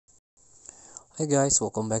Hey guys,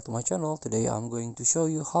 welcome back to my channel. Today I'm going to show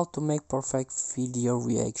you how to make perfect video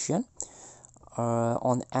reaction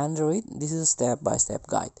on Android. This is a step-by-step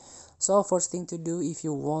guide. So first thing to do, if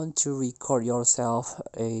you want to record yourself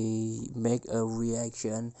make a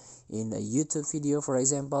reaction in a YouTube video, for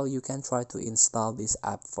example, you can try to install this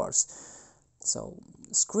app first. So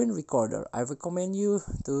screen recorder, I recommend you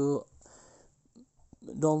to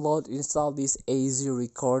install this AZ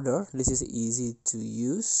recorder. This is easy to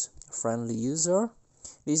use, friendly user.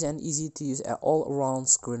 This is an easy to use all-around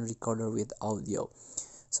screen recorder with audio.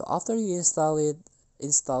 So after you install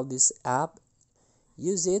this app,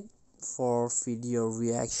 use it for video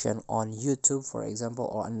reaction on YouTube, for example,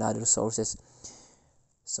 or another sources.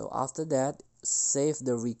 So after that, save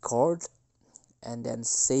the record and then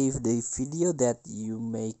save the video that you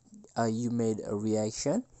made a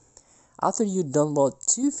reaction. After you download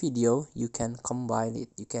two video, you can combine it.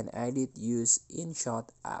 You can edit, use InShot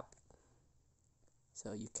app.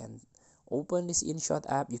 So you can open this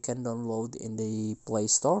InShot app, you can download in the Play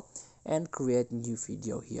Store and create new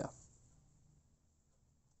video here.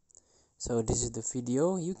 So this is the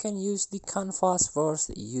video. You can use the canvas first,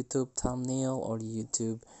 YouTube thumbnail, or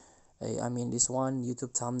YouTube this one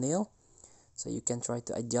YouTube thumbnail. So you can try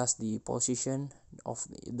to adjust the position of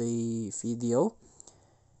the video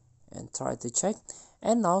and try to check.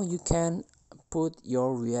 And now you can put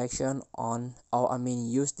your reaction on, or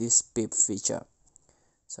use this PIP feature.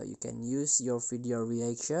 So you can use your video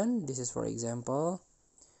reaction. This is for example.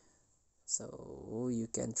 So you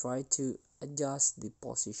can try to adjust the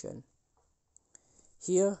position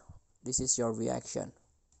here. This is your reaction.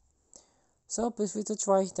 So please feel to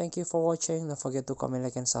try. Thank you for watching. Don't forget to comment,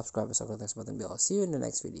 like, and subscribe. So next button below. See you in the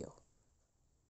next video.